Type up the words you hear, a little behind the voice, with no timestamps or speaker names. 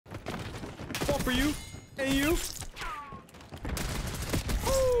for you. And you.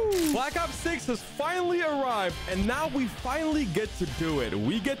 Ooh. Black Ops 6 has finally arrived, and now we finally get to do it.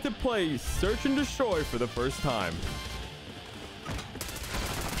 We get to play Search and Destroy for the first time.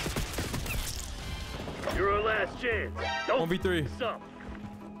 You're our last chance. Don't 1v3. Up.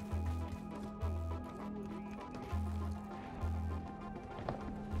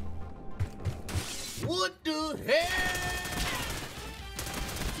 What the hell?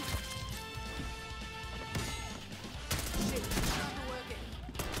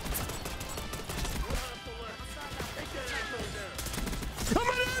 I'm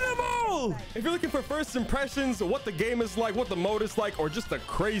an animal! If you're looking for first impressions, what the game is like, what the mode is like, or just a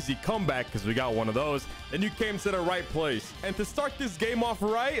crazy comeback, because we got one of those, then you came to the right place. And to start this game off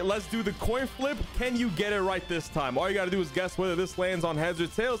right, let's do the coin flip. Can you get it right this time? All you got to do is guess whether this lands on heads or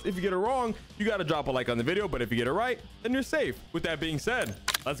tails. If you get it wrong, you got to drop a like on the video. But if you get it right, then you're safe. With that being said,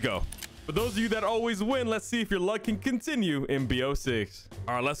 let's go. For those of you that always win, let's see if your luck can continue in BO6.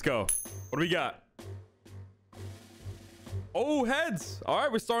 All right, let's go. What do we got? Oh, heads. All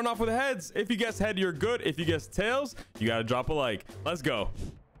right, we're starting off with heads. If you guess head, you're good. If you guess tails, you got to drop a like. Let's go.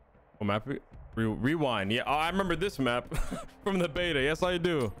 What map? Rewind. Yeah, oh, I remember this map from the beta. Yes, I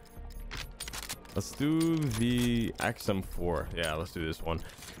do. Let's do the XM4. Yeah, let's do this one.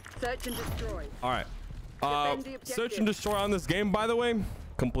 Search and destroy. All right. Search and destroy on this game, by the way,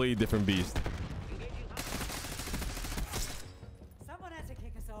 completely different beast. Someone has to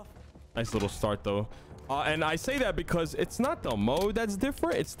kick us off. Nice little start, though. And I say that because it's not the mode that's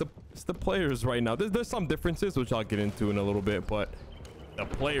different. It's the players right now. There's some differences, which I'll get into in a little bit, but the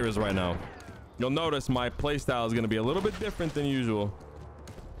players right now. You'll notice my play style is going to be a little bit different than usual.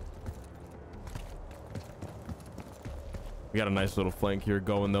 We got a nice little flank here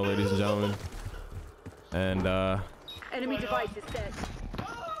going, though, ladies and gentlemen. And, enemy device is set.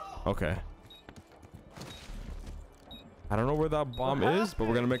 Okay. I don't know where that bomb is, but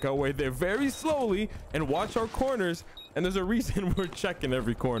we're going to make our way there very slowly and watch our corners. And there's a reason we're checking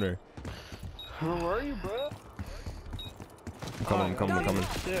every corner. Where are you, bro? I'm coming.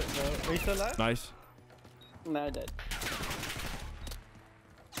 Shit, bro. Are you still alive? Nice. Nah, dead.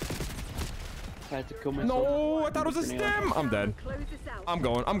 I had to kill myself. No, I thought it was a stem. I'm dead. I'm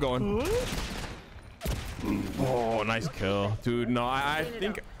going. Oh, nice kill. Dude, no, I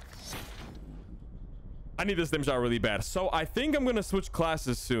think... I need this stim shot really bad. So I think I'm going to switch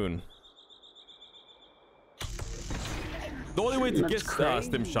classes soon. The only way to get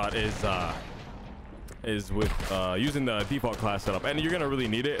stim shot is with using the default class setup, and you're gonna really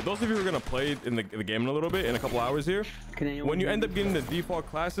need it. Those of you who are gonna play in the game in a little bit, in a couple hours here, when you end up getting the default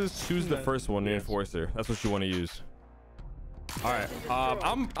classes, choose the first one, the enforcer. That's what you want to use. All right,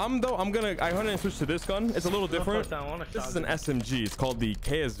 I'm gonna switch to this gun. It's a little different. This is an SMG. It's called the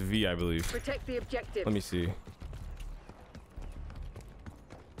KSV, I believe. Protect the objective. Let me see.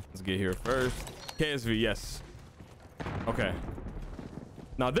 Let's get here first. KSV, yes. Okay.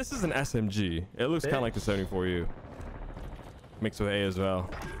 Now this is an SMG. It looks kind of like the 74U. Mixed with A as well.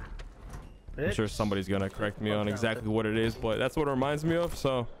 I'm sure somebody's gonna correct me on exactly what it is, but that's what it reminds me of.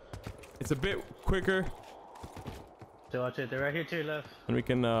 So it's a bit quicker. Watch it. They're right here to your left. And we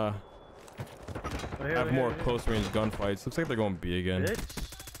can have more close range gunfights. Looks like they're going B again.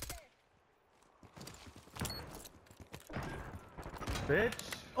 Bitch.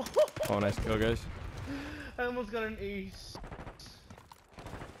 Oh, nice kill, guys. I almost got an ace.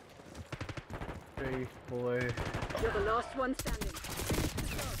 3, 4. You're the last one standing.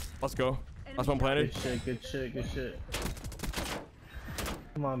 Let's go. Last one planted. Good shit.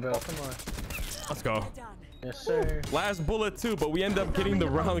 Come on, bro. Come on. Let's go. Yes, sir. Last bullet too, but we end up getting the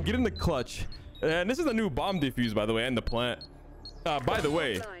round, getting the clutch. And this is a new bomb defuse, by the way, and the plant. By the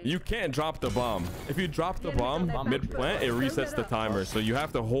way, you can't drop the bomb. If you drop the bomb mid-plant, it resets the timer. So you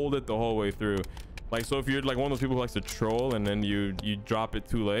have to hold it the whole way through. Like, so if you're like one of those people who likes to troll and then you drop it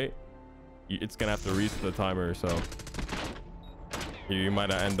too late, it's gonna have to reset the timer. So you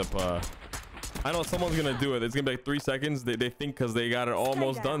might end up I know someone's gonna do it. It's gonna be like 3 seconds. They think because they got it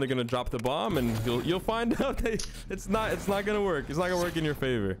almost done, they're gonna drop the bomb, and you'll find out that it's not gonna work. It's not gonna work in your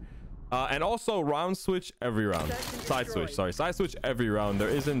favor. And also round switch every round. Side switch every round. There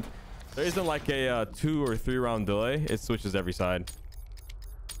isn't like a 2 or 3 round delay. It switches every side.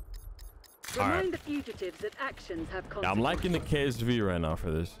 Remind the fugitives that actions have consequences. Yeah, I'm liking the KSV right now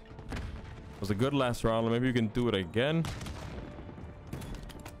for this. It was a good last round. Maybe you can do it again.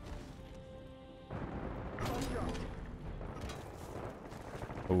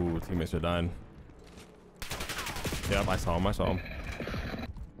 Oh, teammates are dying. Yep, I saw him.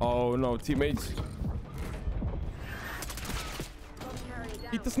 Oh no, teammates.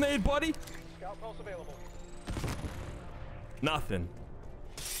 Eat the snake, buddy. Nothing.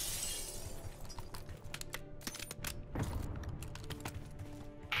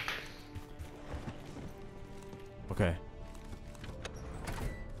 Okay.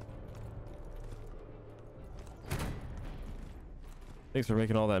 Thanks for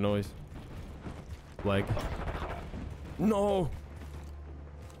making all that noise. Like, no.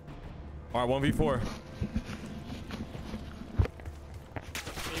 All right, 1v4.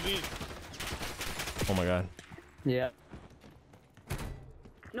 Oh my god. Yeah.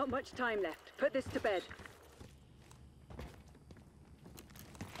 Not much time left. Put this to bed.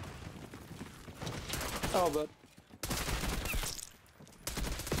 Oh, but.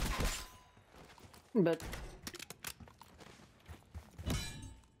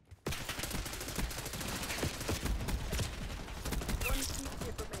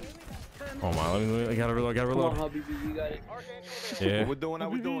 Oh my, I gotta reload, Come on, Hubby, you got it. Yeah. What we doing? How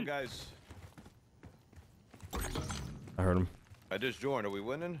we doing, guys? I heard him. I just joined. Are we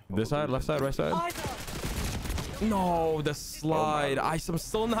winning? This side, left side, right side? No, the slide. I'm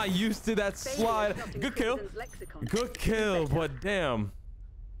still not used to that slide. Good kill. Good kill, but damn.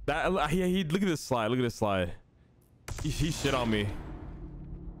 That he look at this slide. Look at this slide. He shit on me.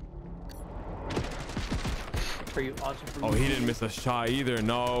 Are you awesome for Oh, he didn't miss a shot either.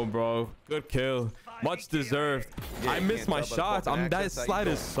 No, bro. Good kill. Much deserved. Yeah, I missed my shots. That slide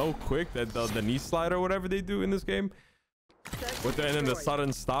is so quick that the knee slide or whatever they do in this game. With the, and then the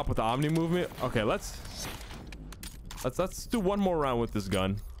sudden stop with the omni movement. Okay, let's do one more round with this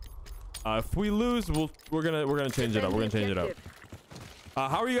gun. If we lose, we're gonna change it up. We're gonna change it up.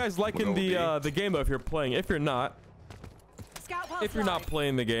 How are you guys liking the game though? If you're playing, if you're not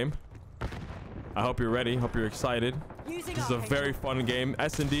playing the game, I hope you're ready. Hope you're excited. This is a very fun game.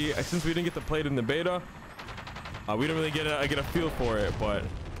 S&D. Since we didn't get to play it in the beta, we didn't really get a feel for it, but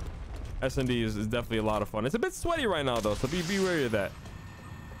S&D is definitely a lot of fun. It's a bit sweaty right now though, so be wary of that.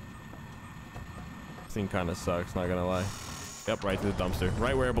 This thing kind of sucks, not gonna lie. Yep, right to the dumpster,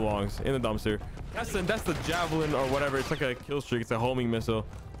 right where it belongs, in the dumpster. That's the javelin or whatever. It's like a kill streak. It's a homing missile.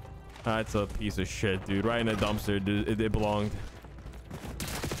 It's a piece of shit, dude. Right in the dumpster, dude. It belonged.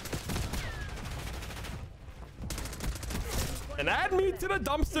 And add me to the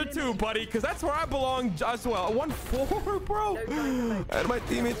dumpster too, buddy, because that's where I belong as well. 1-4, bro. And my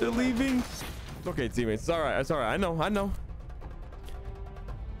teammates are leaving. Okay, teammates. It's all right. It's all right. I know.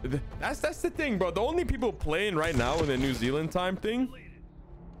 That's the thing, bro. The only people playing right now in the New Zealand time thing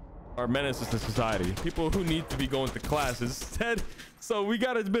are menaces to society. People who need to be going to classes instead. So we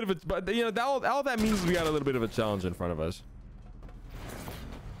got a bit of a, but you know, all that means is we got a little bit of a challenge in front of us.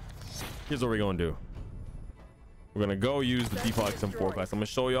 Here's what we're gonna do. We're gonna go use the default XM4 class. I'm gonna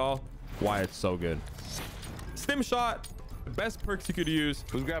show y'all why it's so good. Stim shot, the best perks you could use.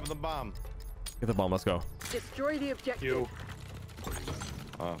 Who's grabbing the bomb? Get the bomb. Let's go. Destroy the objective.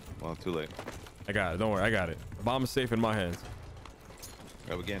 Oh, well, too late. I got it. Don't worry. I got it. The bomb is safe in my hands.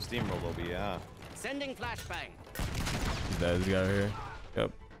 Yeah, we can't steamroll, Obi. Yeah. Sending flashbang. He's dead. This guy right here.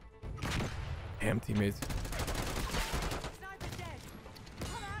 Yep. Damn, teammates.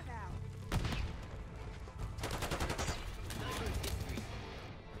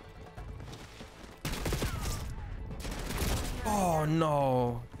 Oh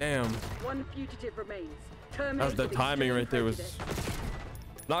no! Damn. One fugitive remains. That's the timing right there was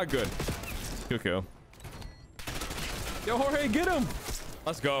not good. Good kill. Yo, Jorge, get him!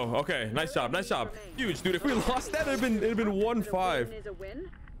 Let's go. Okay, nice job, nice job. Huge, dude. If we lost that, it'd been 1-5.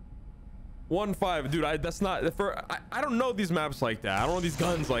 1-5, dude. That's not for. I don't know these maps like that. I don't know these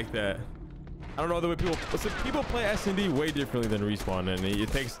guns like that. I don't know the way people. Listen, people play S&D way differently than Respawn, and it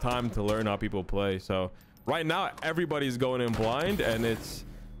takes time to learn how people play. So right now, everybody's going in blind, and it's.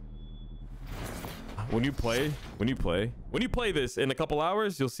 When you play this in a couple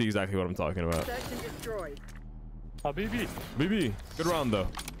hours, you'll see exactly what I'm talking about. Search and destroy. BB. Good round though.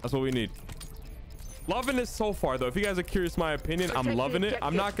 That's what we need. Loving this so far though. If you guys are curious my opinion, I'm loving it.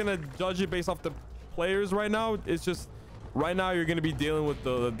 I'm not gonna judge it based off the players right now. It's just right now you're gonna be dealing with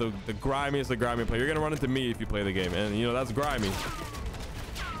the grimiest of grimy player. You're gonna run into me if you play the game, and you know that's grimy.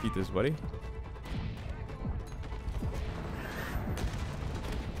 Eat this, buddy.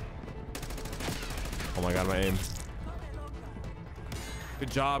 Oh my god, my aim. Good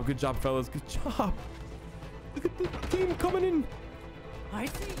job, fellas. Good job. Look at the team coming in. I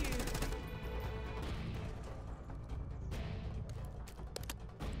see you.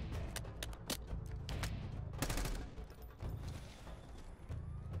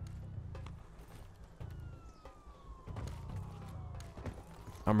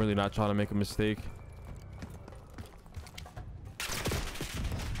 I'm really not trying to make a mistake.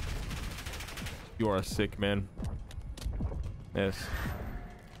 You are a sick man. Yes.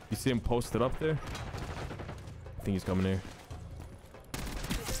 You see him posted up there? I think he's coming here.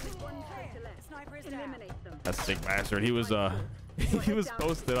 One traitor left. Sniper is down. Eliminate them. That sick bastard. He was he was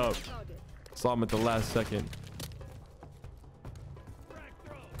posted up. Target. Saw him at the last second. Kill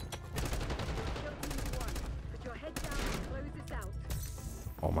team one. Put your head down and close this out.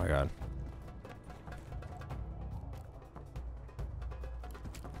 Oh my god.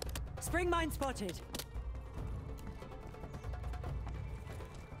 Spring mine spotted.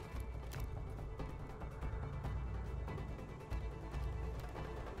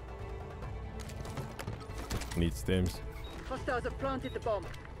 Need stims. Hostiles have planted the bomb.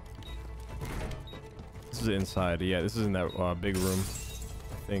 This is inside. Yeah, this is in that big room.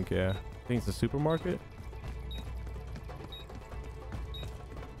 I think, yeah. I think it's the supermarket.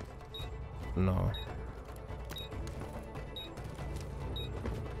 No.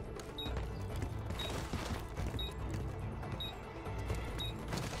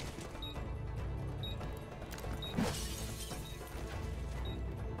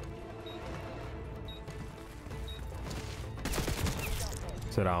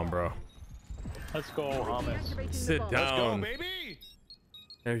 Sit down, bro. Let's go, hummus. Deactivating the Sit bomb. down. baby.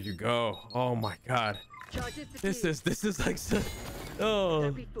 There you go. Oh my god. Charges This defused. is like oh.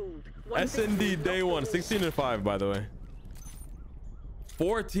 Don't be fooled. One SND victory, day not one, all. 16 and 5 by the way.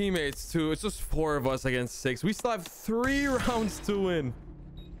 4 teammates too. It's just 4 of us against 6. We still have 3 rounds to win.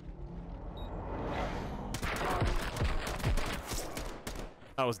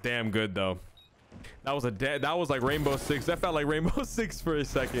 That was damn good though. That was that was like Rainbow Six. That felt like Rainbow Six for a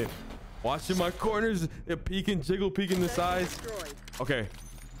second. Watching my corners, they're peeking, peeking the sides. Destroyed. Okay.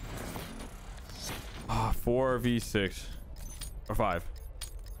 4v6 or 5.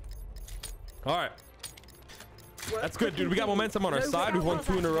 All right. Work That's good, dude. We got continues. momentum on our No side. We've won round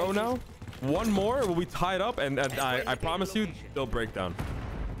 2 in a row now. activated. One more, we'll be tied up, and I promise you, they'll break down.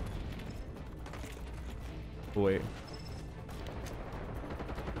 Wait.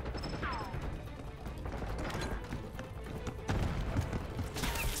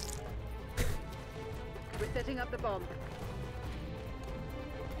 We're setting up the bomb.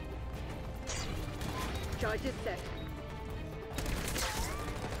 Charges set.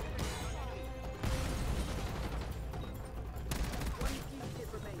 One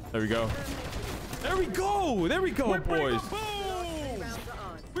fugitive remains. There we go. There we go. There we go, boys. Three rounds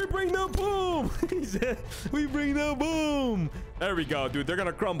are ours. We bring the boom. He said, we bring the boom. There we go, dude. They're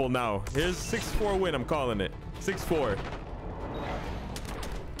gonna crumble now. Here's 6-4 win. I'm calling it. 6-4.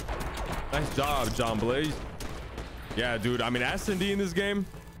 Nice job, John Blaze. Yeah, dude. I mean, S&D in this game,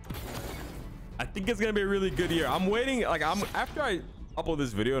 I think it's gonna be a really good year. I'm waiting. Like, after I upload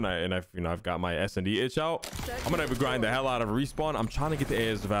this video and I've got my S&D itch out, I'm gonna grind the hell out of Respawn. I'm trying to get to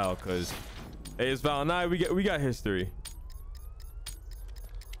AS Val because AS Val and I we got history.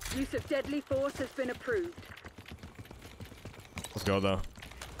 Use of deadly force has been approved. Let's go though.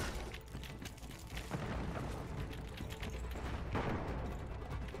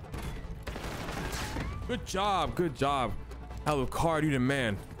 Good job, good job. Alucard, you the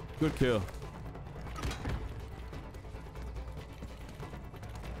man. Good kill.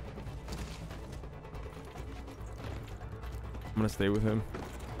 I'm gonna stay with him.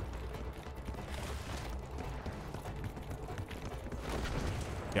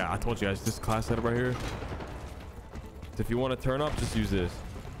 Yeah, I told you guys, this class setup right here. If you want to turn up, just use this.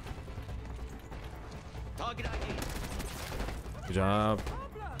 Target ID. Good job.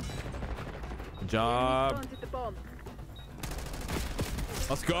 Good job. Planted the bomb.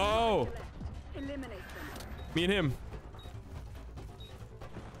 Let's go. Eliminate them. Me and him.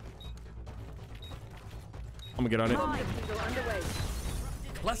 I'm gonna get on it. Bomb defusal underway.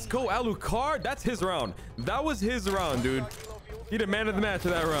 Let's go, Alucard. That's his round. That was his round, dude. He the man of the match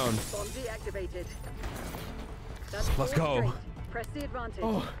of that round. Bomb deactivated. That's Let's 4 go. straight. Press the advantage.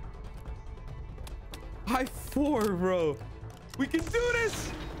 Oh. High 4, bro. We can do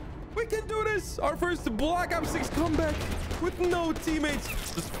this. We can do this. Our first Black Ops 6 comeback with no teammates.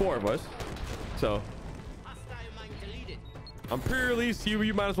 Just 4 of us. So Hostile mine deleted. on pre-release,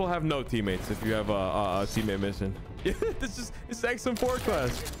 you might as well have no teammates if you have a teammate missing. Yeah, this is XM4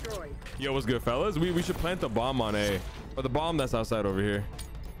 class. Destroyed. Yo, what's good, fellas? We should plant the bomb on A, or the bomb that's outside over here.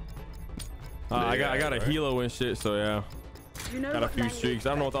 I got a helo and shit, so yeah. You know Got a what few language streaks. I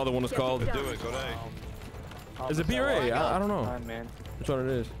don't know what the other one is Get it called. done. Do it. Go to A. Is it B or A? I don't know Fine, man. which one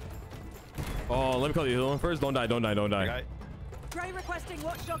it is. Oh, let me call the helo one first. Don't die. Don't die. Don't die. Okay. Gray requesting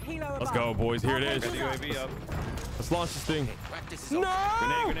watchdog helo. Let's go, boys. Here it is. Got the UAV up. Let's launch this thing. Practice is No!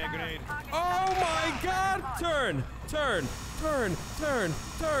 over. Grenade, grenade, grenade. Oh my God! Turn, turn, turn, turn,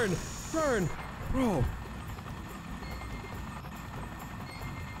 turn, turn. Bro.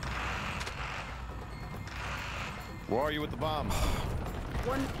 Where are you with the bomb?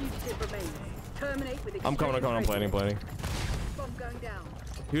 One fugitive remains. Terminate with I'm coming. I'm planning. Bomb going down.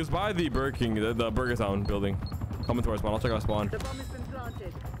 He was by the Burger King, the Burger Town building. Coming to our spawn. I'll check our spawn. The bomb has been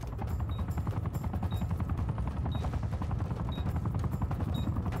planted.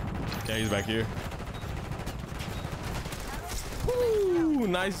 Yeah, he's back here. Woo,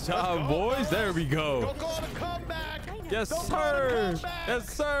 nice job, boys. There we go. Don't call it a comeback. Yes, Don't call it a sir. comeback.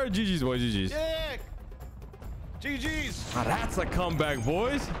 Yes, sir. GG's, boys. GG's. Yeah. GG's. Now that's a comeback,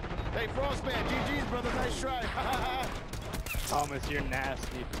 boys. Hey, Frostman. GG's, brother. Nice try. Hummus, you're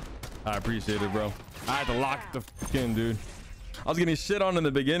nasty. I appreciate it, bro. I had to lock the skin, dude. I was getting shit on in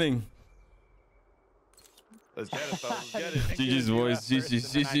the beginning. Let's get it, fellas. Let's get it. GG's, boys.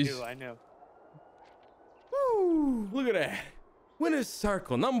 GG's. I know. Woo, look at that. Winner's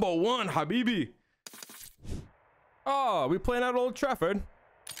circle, number 1, Habibi. Oh, we playing at Old Trafford.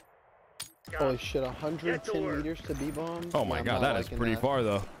 Holy shit, 110 meters to B-bomb? Oh my god, that is pretty far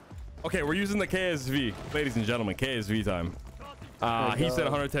though. Okay, we're using the KSV. Ladies and gentlemen, KSV time. He said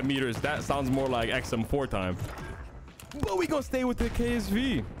 110 meters. That sounds more like XM4 time. But we gonna stay with the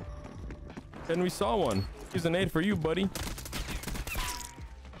KSV. And we saw one. Here's an aid for you, buddy.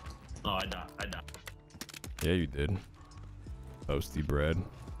 Oh, I died. Yeah, you did. Toasty bread.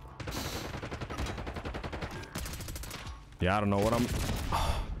 Yeah, I don't know what I'm...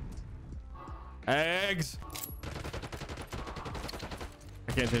 Eggs!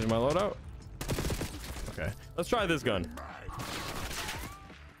 I can't change my loadout. Okay, let's try this gun.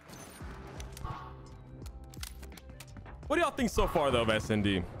 What do y'all think so far, though, of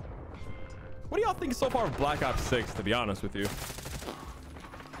SND? What do y'all think so far of Black Ops 6, to be honest with you?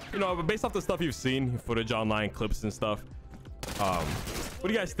 You know, but based off the stuff you've seen, footage online, clips and stuff, what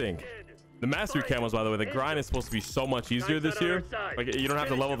do you guys think? The mastery camos, by the way, the grind is supposed to be so much easier this year. Like, you don't have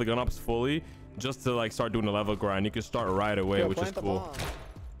to level the gun ups fully just to like start doing the level grind. You can start right away, which is cool.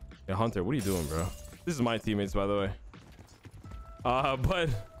 Yeah, Hunter, what are you doing, bro? This is my teammates, by the way. But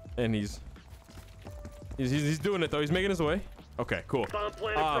and he's doing it though. He's making his way. Okay, cool.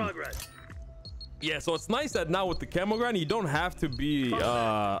 Yeah, so it's nice that now with the camo grind, you don't have to be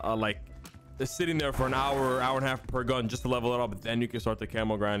like sitting there for an hour and a half per gun just to level it up. Then you can start the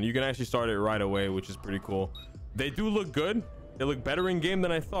camo grind. You can actually start it right away, which is pretty cool. They do look good. They look better in game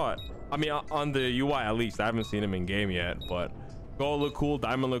than I thought. I mean, on the UI at least. I haven't seen them in game yet, but gold look cool,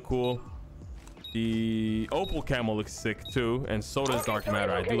 diamond look cool. The opal camo looks sick too, and so does dark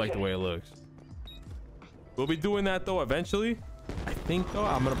matter. I do like the way it looks. We'll be doing that though eventually. I think though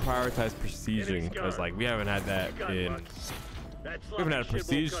I'm gonna prioritize prestiging because like we haven't had that in we haven't had a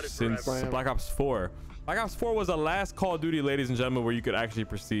prestige since Black Ops 4. Black Ops 4 was the last Call of Duty, ladies and gentlemen, where you could actually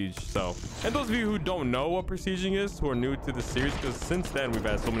prestige. So, and those of you who don't know what prestiging is, who are new to the series, because since then we've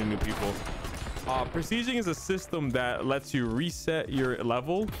had so many new people. Prestiging is a system that lets you reset your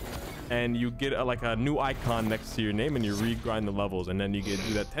level and you get like a new icon next to your name and you regrind the levels, and then you get to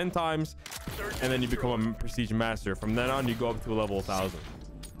do that 10 times and then you become a prestige master. From then on you go up to a level 1000.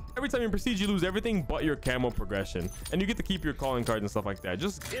 Every time you prestige you lose everything but your camo progression, and you get to keep your calling cards and stuff like that.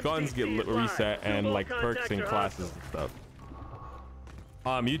 Just guns get reset and like perks and classes and stuff.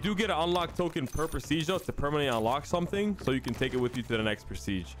 You do get an unlock token per prestige though to permanently unlock something, so you can take it with you to the next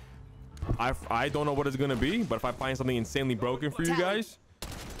prestige. I don't know what it's gonna be, but if I find something insanely broken for you guys,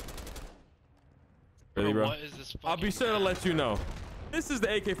 really, bro, I'll be sure to let you know. This is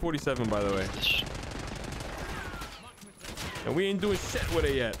the AK-47, by the way, and we ain't doing shit with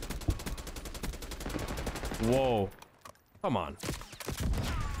it yet. Whoa, come on.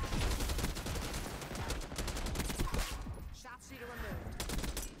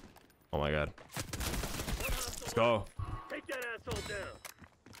 Oh my god, let's go. Take that asshole down.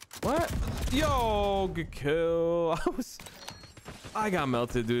 What? Yo, good kill. I got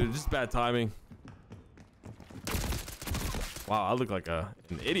melted, dude. Just bad timing. Wow, I look like an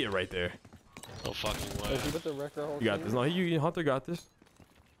idiot right there. No fucking way. You got this. No, Hunter got this.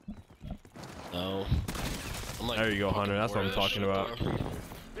 No. Like, there you go, Hunter. That's what I'm talking about.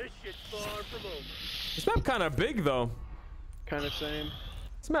 This shit's far from over. This map kind of big, though. Kind of same.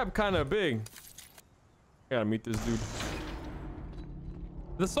 This map kind of big. I gotta meet this dude.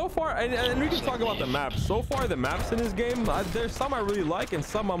 So far, and we can talk about the maps. So far, the maps in this game, there's some I really like, and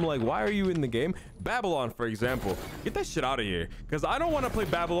some I'm like, why are you in the game? Babylon, for example. Get that shit out of here, because I don't want to play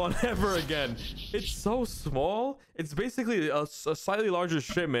Babylon ever again. It's so small. It's basically a slightly larger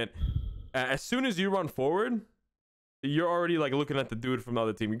shipment. As soon as you run forward, you're already like looking at the dude from the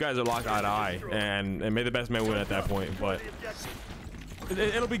other team. You guys are locked eye to eye, and may the best man win at that point. But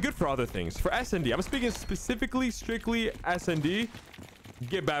It'll be good for other things. For S&D, I'm speaking specifically, strictly S&D.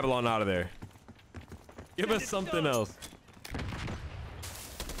 Get Babylon out of there. Give us something else.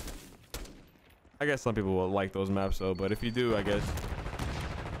 I guess some people will like those maps though, but if you do, I guess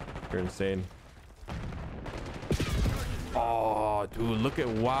you're insane. Oh, dude, look at,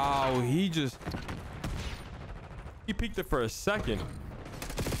 wow, he peeked it for a second.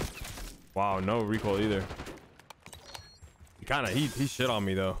 Wow, no recoil either. He shit on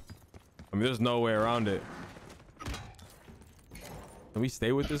me though. I mean, there's no way around it. Can we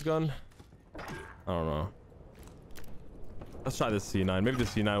stay with this gun? I don't know. Let's try this C9. Maybe the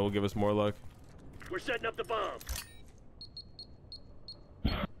C9 will give us more luck. We're setting up the bomb.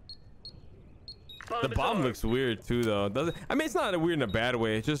 The bomb looks weird too though, doesn't it? I mean, it's not weird in a bad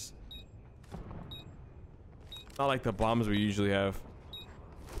way. It's just not like the bombs we usually have.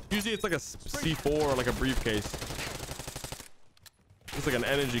 Usually it's like a C4 or like a briefcase. Looks like an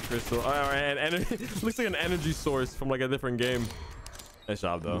energy crystal. Looks like an energy source from like a different game. Nice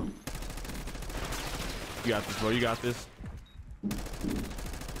job though. You got this, bro. You got this.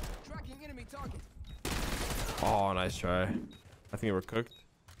 Oh, nice try. I think we're cooked.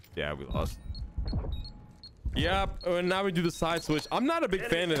 Yeah, we lost. Yep, and now we do the side switch. I'm not a big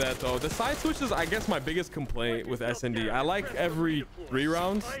fan of that though. The side switch is, I guess, my biggest complaint with S&D. I like every 3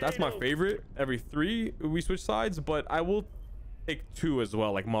 rounds. That's my favorite. Every 3 we switch sides, but I will take 2 as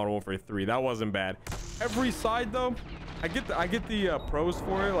well, like Modern Warfare 3. That wasn't bad. Every side though, I get the pros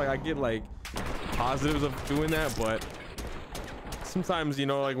for it. Like I get like positives of doing that, but sometimes, you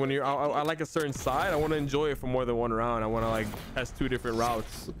know, like when you're I like a certain side, I want to enjoy it for more than 1 round. I want to like test 2 different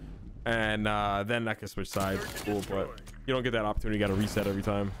routes, and then I can switch sides. Cool, but you don't get that opportunity. You got to reset every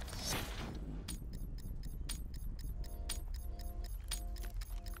time.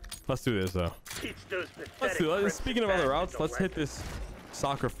 Let's do this though. Let's do it. Speaking of other routes, let's hit this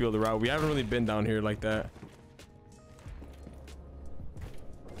soccer field route. We haven't really been down here like that.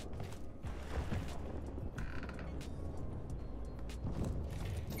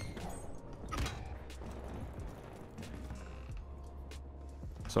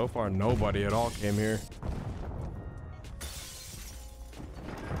 So far, nobody at all came here.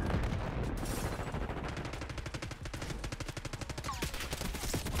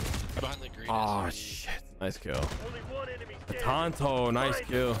 Oh shit! Nice kill. Tonto, nice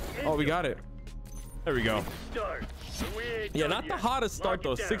kill. Oh, we got it. There we go. Yeah, not the hottest start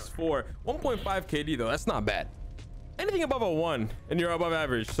though. 6'4", 1.5 KD though. That's not bad. Anything above a 1 and you're above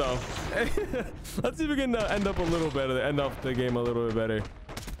average. So let's see if we can end up a little better. End off the game a little bit better.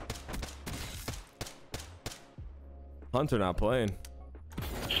 Hunter not playing.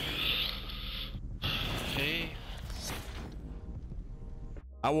 Hey.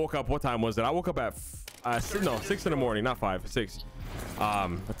 I woke up, what time was it? I woke up at 6 in the morning, not 5, 6. I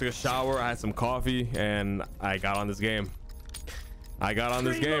took a shower, I had some coffee, and I got on this game. And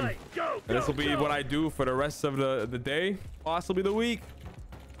this will be what I do for the rest of the day, possibly the week.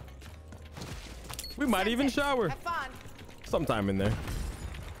 We might even shower sometime in there.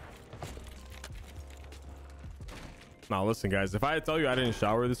 Now listen guys, if I tell you I didn't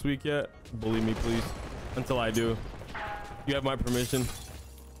shower this week yet, believe me please, until I do. You have my permission.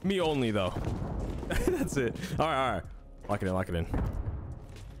 Me only though. That's it. All right. Lock it in.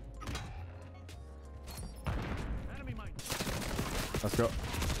 Let's go.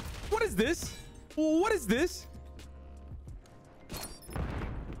 What is this? What is this?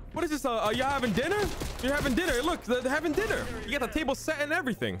 What is this? Are y'all having dinner? You're having dinner. Look, they're having dinner. You got the table set and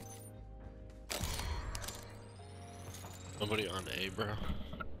everything. Nobody on A, bro.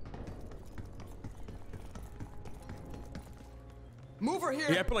 Move her here.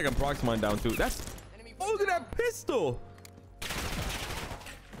 Yeah, I put like a prox mine down too. That's, oh, look at that pistol.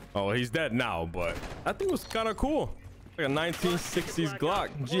 Oh, he's dead now, but that thing was kind of cool. Like a 1960s Glock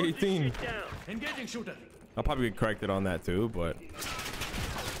G18. Engaging shooter. I'll probably get corrected on that too, but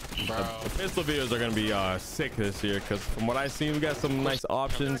the pistol videos are gonna be sick this year because from what I've seen, we got some nice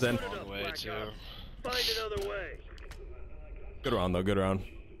options and Find another way. good round though. Good round.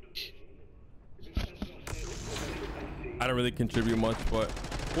 I don't really contribute much, but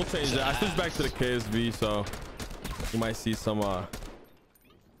we'll change that. I switched back to the KSV, so you might see some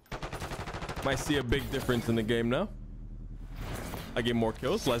might see a big difference in the game now. I get more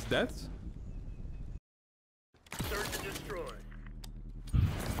kills, less deaths. Search and destroy.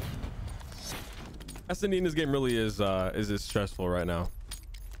 S&D in this game really is stressful right now.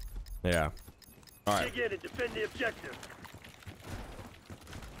 Yeah. All right. Dig in and defend the objective.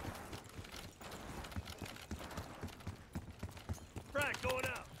 Frag going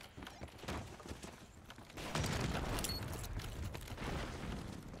out.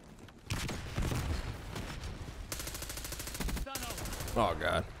 Oh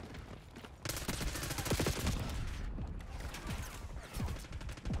god.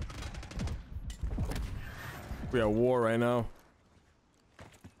 We are at war right now.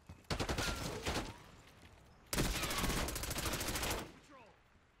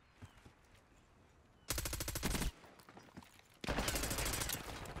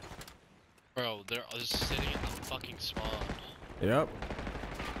 Bro, they're just sitting in the fucking spawn. Yep.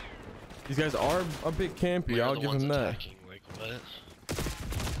 These guys are a bit campy. We're I'll the give ones them that. attacking. Like, what?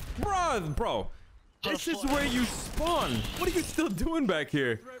 Bro, this is where you spawn. What are you still doing back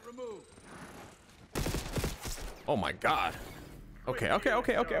here? Oh my god. Okay.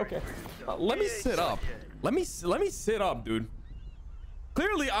 Let me sit up. Let me sit up, dude.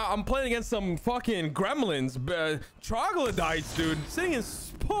 Clearly, I'm playing against some fucking gremlins, troglodytes, dude. Sitting in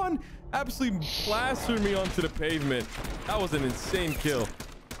spawn, absolutely plastered me onto the pavement. That was an insane kill.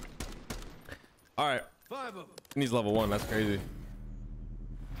 All right, he's level 1. That's crazy.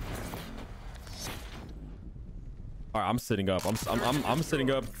 All right, I'm sitting up. I'm sitting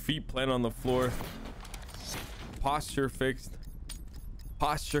up. Feet planted on the floor. Posture fixed.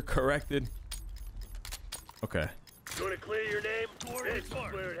 Posture corrected. Okay. You want to clear your name? This is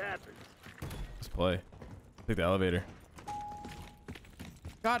where it happens. Let's play. Take the elevator.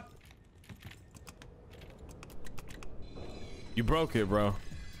 God. You broke it, bro.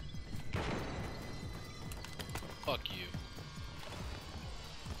 Fuck you.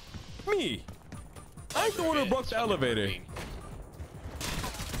 Me. I ain't the one who broke the elevator.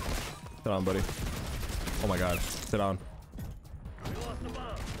 Sit down, buddy. Oh my god. Sit down. We lost the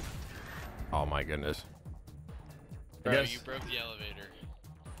bomb. Oh my goodness. Bro, guess- you broke the elevator.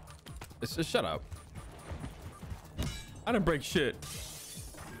 It's just shut up. I didn't break shit.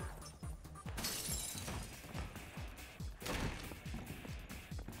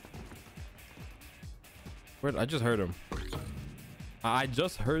 Where? I just heard him. I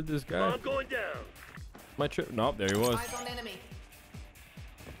just heard this guy. Bomb going down. My trip. Nope, there he was. Eyes on enemy.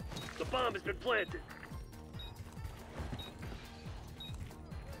 The bomb has been planted.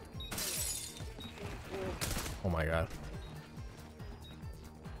 Oh my god.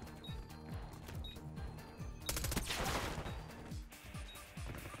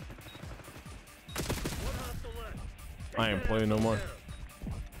 One hostile left. I ain't playing no more.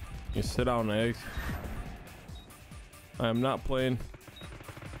 You sit down, eggs. I am not playing.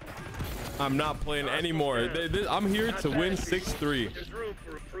 I'm not playing anymore. I'm here to win 6-3. There's room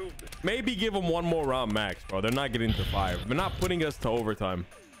for improvement. Maybe give them one more round max, bro. They're not getting to 5. They're not putting us to overtime.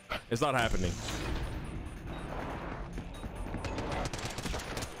 It's not happening.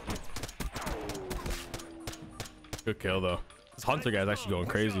 Good kill though. This Hunter guy's actually going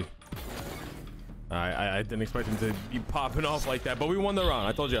crazy. I didn't expect him to be popping off like that, but we won the round.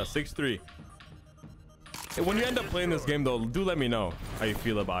 I told you, 6-3. Hey, when you end up playing this game though, do let me know how you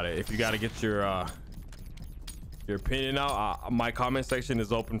feel about it. If you got to get your opinion out, my comment section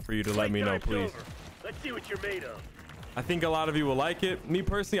is open for you to let me know, please. Let's see what you're made of. I think a lot of you will like it. Me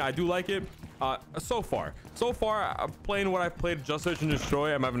personally, I do like it. So far, I'm playing what I've played, Just Search and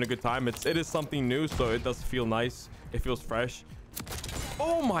Destroy. I'm having a good time. It is something new, so it does feel nice. It feels fresh.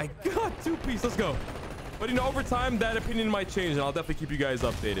 Oh my god, 2-piece. Let's go. But you know, over time, that opinion might change, and I'll definitely keep you guys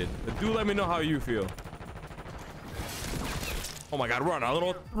updated. But do let me know how you feel. Oh my god, we're on a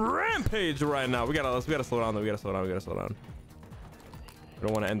little rampage right now. We gotta slow down though. We gotta slow down. We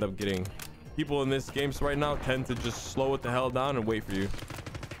don't want to end up getting people in this game right now tend to just slow it the hell down and wait for you.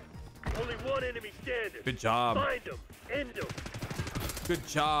 Only one enemy standing. Good job. Find him. End him. Good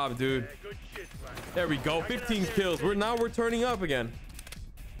job, dude. Yeah, good shit, Black. There we go. 15 kills. We're turning up again.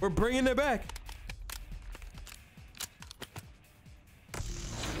 We're bringing it back.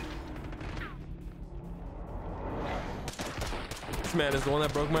 This man is the one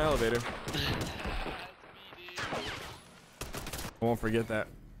that broke my elevator. I won't forget that.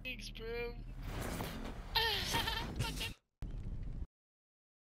 Thanks, bro.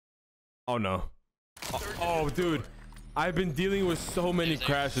 Oh no. Oh, dude. I've been dealing with so many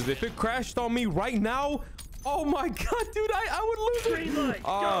crashes. If it crashed on me right now, oh my god, dude, I would lose it. Green light.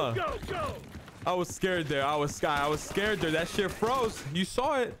 Go. I was scared there. I was scared there. That shit froze. You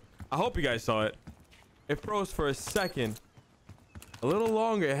saw it. I hope you guys saw it. It froze for a second. A little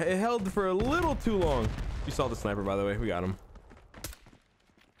longer. It held for a little too long. You saw the sniper, by the way. We got him.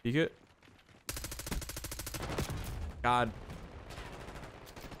 Peek it. God.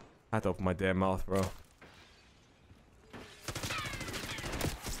 I have to open my damn mouth, bro.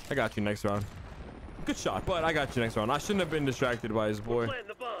 I got you next round. Good shot, but I got you next round. I shouldn't have been distracted by his boy. Plant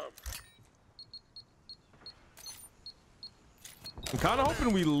the bomb. I'm kind of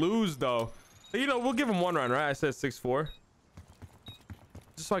hoping we lose, though. You know, we'll give him one round, right? I said 6-4.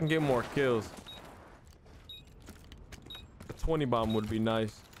 so I can get more kills. A 20 bomb would be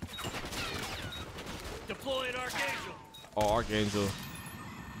nice. Deploying Archangel. Oh, Archangel.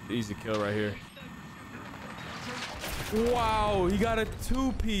 Easy kill right here. Wow, he got a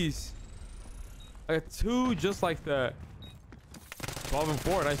 2-piece. A 2 just like that. 12 and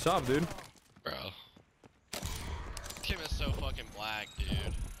 4. Nice job, dude. Bro. Kim is so fucking black, dude.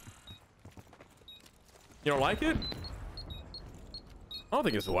 You don't like it? I don't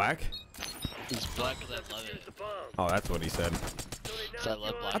think it's whack. He's black because I love Use it. the bomb. Oh, that's what he said. So they So I knock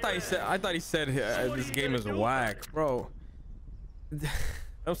love you black. on I thought he said this game is whack, bro.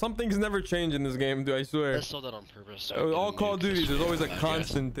 Some things never change in this game, dude. I swear. I saw that on purpose. So All Call of Duty, there's always a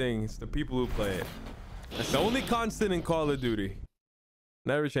constant thing. It's the people who play it. That's the only constant in Call of Duty.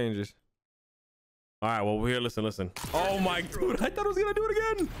 Never changes. All right, well, here, listen. Oh my dude, I thought I was gonna do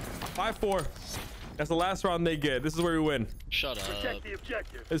it again. 5-4. That's the last round they get. This is where we win. Shut up. Protect the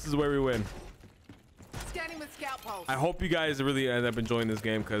objective. This is where we win. Scanning with scout pulse. I hope you guys really end up enjoying this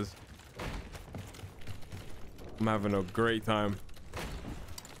game because I'm having a great time.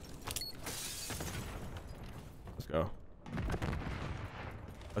 Let's go.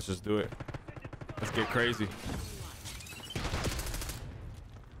 Let's just do it. Let's get crazy.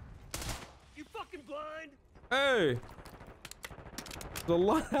 You fucking blind? Hey, there's a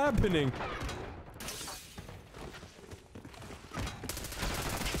lot happening.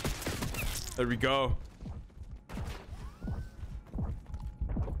 There we go.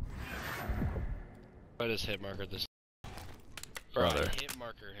 I just hit marker this. Bro, I hit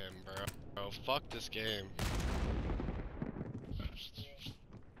marker him, bro. Bro, fuck this game.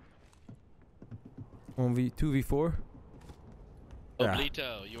 2v4. Yeah.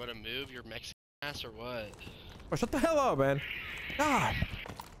 Oblito, you wanna move your Mexican ass or what? Oh, shut the hell up, man. God.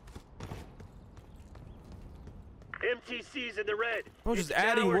 MTC's in the red. I'm just It's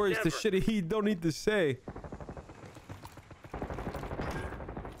adding now or words to never. shit he don't need to say.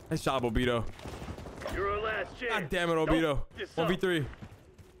 Nice job, Obito. You're our last chance. God damn it, Don't Obito. fuck this up. 1v3.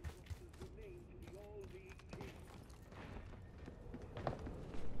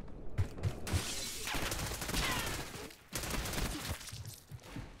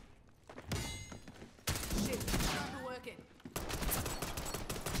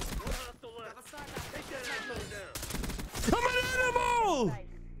 One hostile left. Take that asshole down. I'm an animal!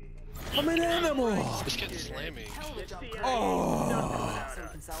 I'm an animal! This kid's slamming. It's the Oh. So we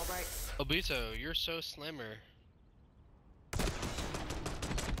can celebrate. Obito, you're so slimmer.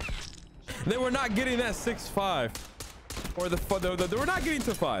 They were not getting that 6-5. Or they were not getting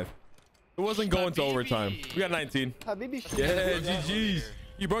to 5. It wasn't going to overtime. We got 19. Habibi, Yeah, good job. GG's.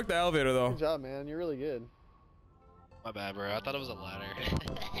 You broke the elevator though. Good job, man. You're really good. My bad, bro. I thought it was a ladder.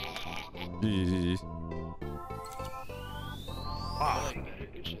 GG's. I like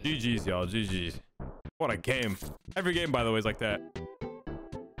that. Good shit. GG's, y'all. GG's. What a game. Every game, by the way, is like that.